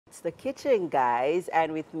It's the kitchen, guys,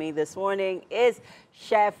 and with me this morning is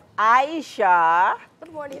Chef Aisha.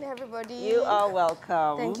 Good morning, everybody. You are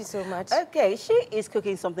welcome. Thank you so much. Okay, she is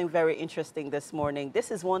cooking something very interesting this morning.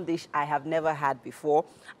 This is one dish I have never had before,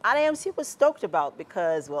 and I am super stoked about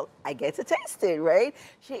because, well, I get to taste it, right?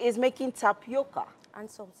 She is making tapioca.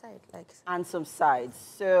 And some side, like. And some sides.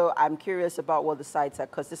 So I'm curious about what the sides are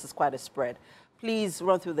because this is quite a spread. Please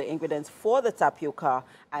run through the ingredients for the tapioca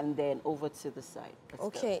and then over to the side.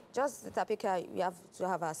 Okay, just the tapioca, you have to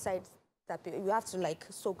have a side tapioca. You have to like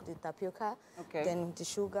soak the tapioca, then the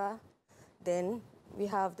sugar, then we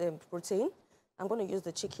have the protein. I'm going to use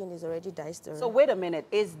the chicken, is already diced. So wait a minute,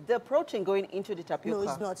 is the protein going into the tapioca?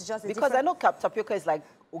 No, it's not. It's just because I know tapioca is like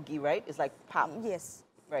ugi, right? It's like pap. Yes.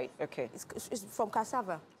 Right, okay. It's from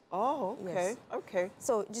cassava. Oh, okay, yes. Okay.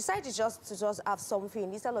 So decide to just have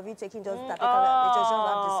something instead of you taking just tapioca. Just have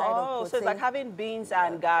the side of protein. So it's like having beans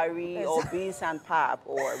and gari or beans and pap,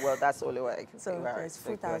 or well, that's the only way I can say. So there's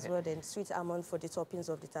fruit as well, then sweet almond for the toppings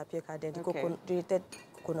of the tapioca, then the grated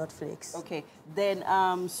coconut flakes. Okay, then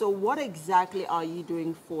so what exactly are you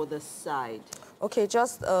doing for the side? Okay,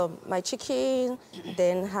 just my chicken,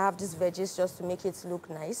 then have these veggies just to make it look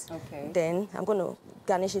nice. Okay. Then I'm going to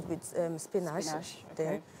garnish it with spinach. Okay.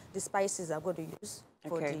 Then the spices I'm going to use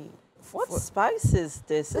for the... What spice is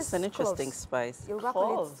this? It's an interesting spice. You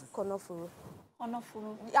call it konofuru.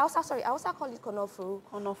 Konofuru. I also call it konofuru.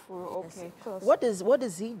 Konofuru, okay. Yes,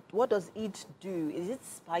 what does it do? Is it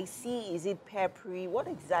spicy? Is it peppery? What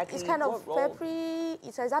exactly? It's kind of peppery.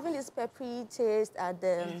 It's having this peppery taste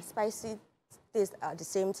and spicy taste at the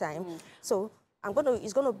same time. So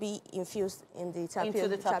it's gonna be infused in the tapioca. Into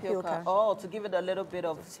the tapioca. Oh, to give it a little bit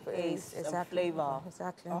of taste and flavor.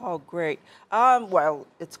 Exactly. Oh, great. Well,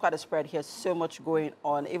 it's quite a spread here. So much going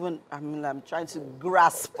on. Even I'm trying to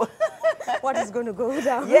grasp what is going to go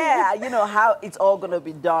down. Yeah, you know how it's all going to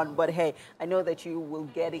be done. But hey, I know that you will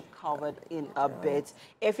get it covered in a bit.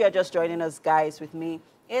 If you're just joining us, guys, with me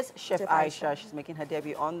is Chef Aisha. She's making her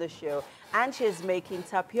debut on the show, and she's making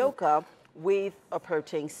tapioca with a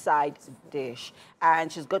protein side dish, and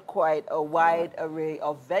she's got quite a wide array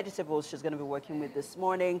of vegetables she's going to be working with this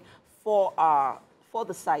morning for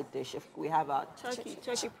the side dish. If we have our turkey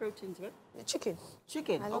proteins, right? Chicken.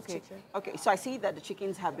 Chicken. I love chicken. Okay. So I see that the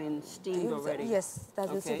chickens have been steamed already. Yes,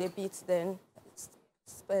 that's a bit then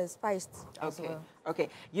spiced as well. Okay.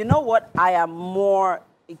 You know what? I am more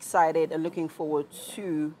excited and looking forward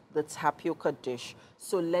to the tapioca dish.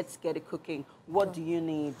 So let's get it cooking. What do you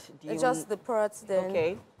need? Just the pots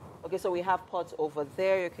then. Okay, so we have pots over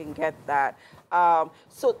there. You can get that.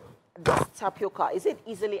 So this tapioca, is it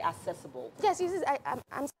easily accessible? Yes,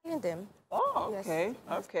 I'm selling them. Oh, okay,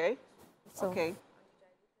 yes.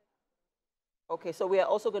 Okay, so we are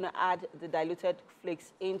also going to add the diluted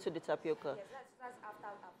flakes into the tapioca. Yes, that's after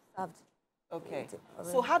I've served. Okay.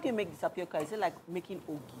 So how do you make the tapioca? Is it like making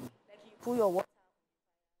ogi? Like you put your water.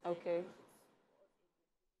 Okay.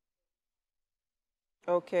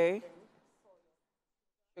 Okay.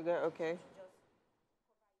 Sugar, okay.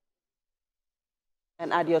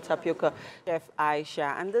 And add your tapioca. Chef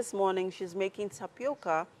Aisha. And this morning she's making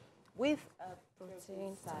tapioca with a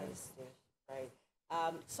protein size dish. Right.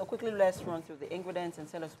 So quickly let's run through the ingredients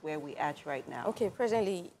and tell us where we're at right now. Okay,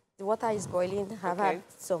 presently the water is boiling. I've had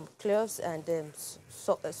some cloves and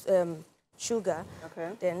sugar. Okay.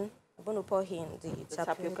 Then I'm going to pour in the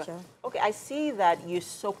tapioca. Okay, I see that you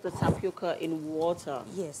soak the tapioca in water.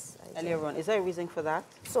 Yes. Earlier on. Is there a reason for that?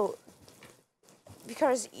 So,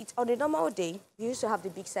 because on a normal day, we used to have the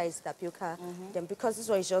big size tapioca. Then because this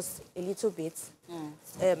one is just a little bit,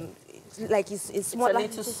 like it's smaller.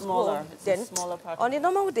 It's a little smaller. Then a smaller part. On a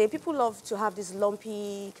normal day, people love to have this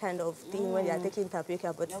lumpy kind of thing when they are taking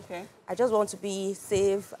tapioca. But I just want to be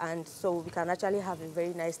safe, and so we can actually have a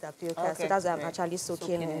very nice tapioca. So that's why I'm actually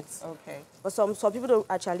soaking it. Okay. But some people don't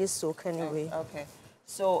actually soak anyway. Okay.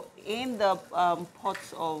 So in the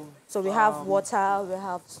pots of... So we have water, we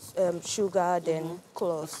have sugar, then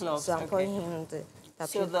cloves. So I'm pouring in the tapioca.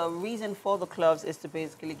 So the reason for the cloves is to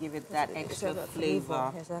basically give it that extra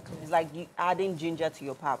flavor. Exactly. It's like you adding ginger to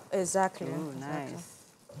your pap. Exactly. Oh, nice.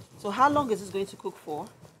 So how long is this going to cook for?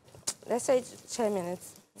 Let's say 10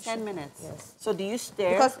 minutes. 10 minutes? Yes. So do you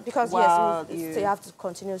stir? Because yes, you have to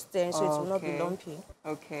continue stirring so it will not be lumpy.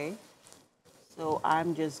 Okay. So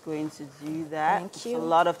I'm just going to do that. Thank you. It's a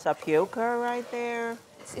lot of tapioca right there.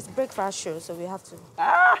 It's breakfast show, so we have to.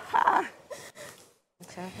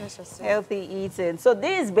 Okay, let's just healthy eating. So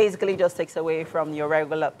this basically just takes away from your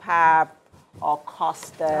regular pap or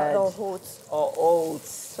custard or oats. Or oats.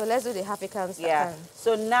 So let's do the happy cans. Yeah.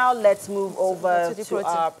 So now let's move over to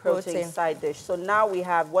our protein side dish. So now we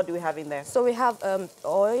have, what do we have in there? So we have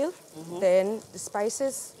oil, then the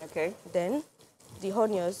spices, then the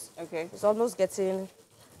onions. It's almost getting...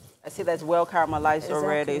 I see that's well caramelized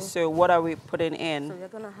already. So what are we putting in? So we're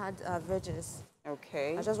going to add our veggies.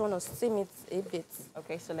 Okay. I just want to steam it a bit.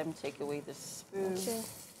 Okay, so let me take away the spoon. Okay.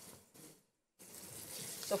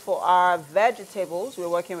 So for our vegetables, we're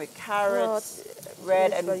working with carrots,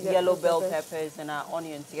 red and yellow bell peppers, and our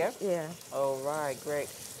onions, yeah? Yeah. All right, great.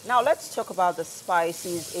 Now let's talk about the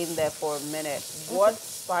spices in there for a minute. What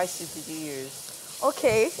spices did you use?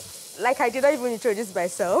 Okay, like I did not even introduce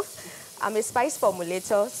myself. I'm a spice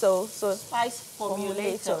formulator, so spice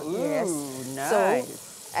formulator. Ooh, yes. Nice.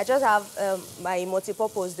 So I just have my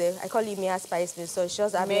multi-purpose there. I call it Mia Spice Mix. So it's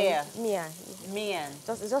just Mia.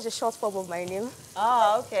 It's just a short form of my name.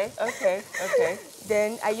 Oh, okay.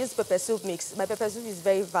 Then I use pepper soup mix. My pepper soup is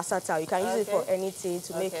very versatile. You can use it for anything,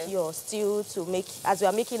 to make your stew, to make, as we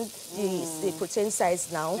are making the protein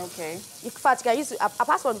size now. Okay. In fact, you can use it,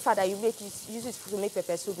 apart from the fact that you use it to make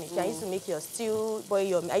pepper soup mix, you can use it to make your stew, boil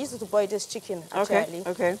your, I used to boil this chicken, actually.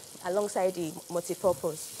 Okay. Alongside the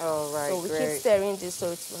multi-purpose. All right, so we keep stirring this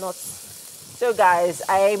so it's not... So guys,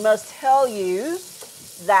 I must tell you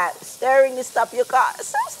that stirring this tapioca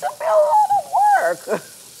seems to be a lot of work.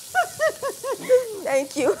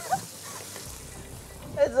 Thank you.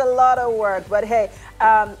 It's a lot of work, but hey,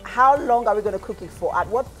 how long are we going to cook it for? At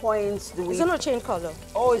what point do we... It's going to change color.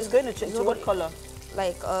 Oh, it's going to change. So what color?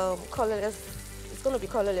 Like colorless. It's going to be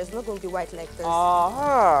colorless. It's not going to be white like this.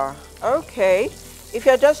 Okay. If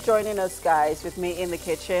you're just joining us, guys, with me in the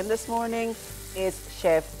kitchen this morning is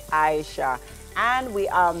Chef Aisha. And we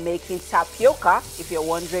are making tapioca. If you're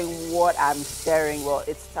wondering what I'm stirring, well,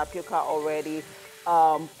 it's tapioca already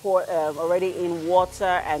already in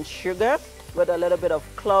water and sugar, with a little bit of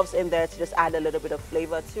cloves in there to just add a little bit of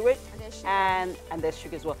flavor to it. And there's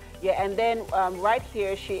sugar as well. Yeah, and then right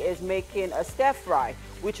here she is making a stir fry,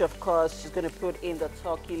 which of course she's going to put in the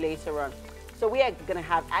turkey later on. So we are going to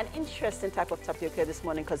have an interesting type of tapioca this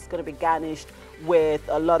morning because it's going to be garnished with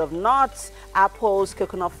a lot of nuts, apples,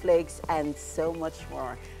 coconut flakes, and so much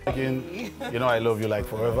more. You know I love you like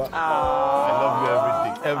forever. I love you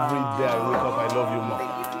everything. Every day I wake up, I love you more.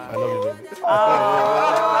 I love you, baby.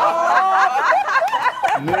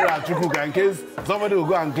 Mira Chukuka, in case somebody will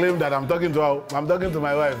go and claim that I'm talking to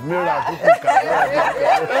my wife. Mira Chukuka.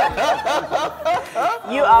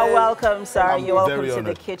 You are welcome, sir. You're welcome to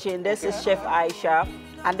honored. the kitchen. This is Chef Aisha,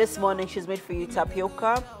 and this morning she's made for you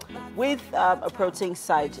tapioca with a protein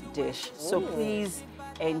side dish. So please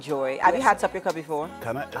enjoy. Have you had tapioca before?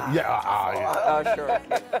 Can I? Yeah. Oh, sure.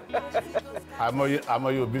 Okay. I'm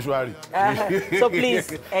a obituary. So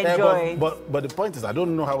please enjoy. But the point is, I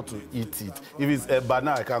don't know how to eat it. If it's a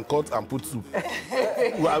banana, I can cut and put soup.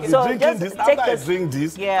 Well, I'll be drinking this. After I drink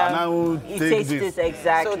this, and I will take this.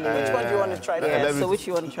 Exactly. So which one do you want to try? So which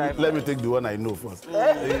you want to try? Let me take the one I know first.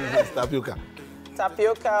 It's tapioca.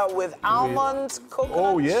 Tapioca with almonds,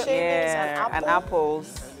 coconut shavings, and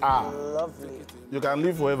apples. Lovely. You can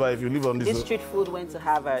live forever if you live on this. This street food went to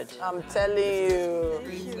Harvard. I'm telling you.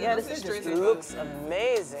 Yeah, this is street looks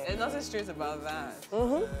amazing. There's nothing street about that.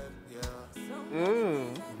 Okay.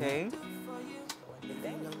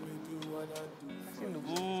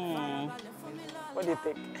 What do you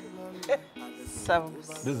think?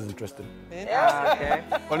 This is interesting. Okay.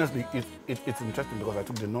 Honestly, it's interesting because I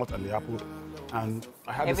took the nut and the apple, and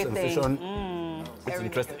I had the sensation. It's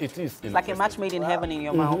interesting. It is. It's like a match made in heaven in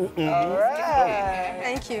your mouth. All right.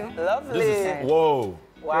 Thank you. Lovely. Whoa.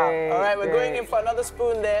 Wow. All right, we're going in for another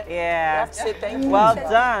spoon there. Yeah. We have to say thank you. Well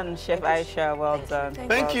done, Chef Aisha. Well done.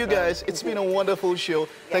 Thank you, guys. It's been a wonderful show.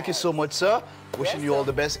 Thank you so much, sir. Wishing you all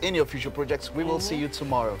the best in your future projects. We will see you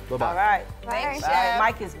tomorrow. Bye-bye. All right. Thanks,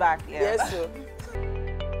 Mike is back. Yeah. Yes, sir.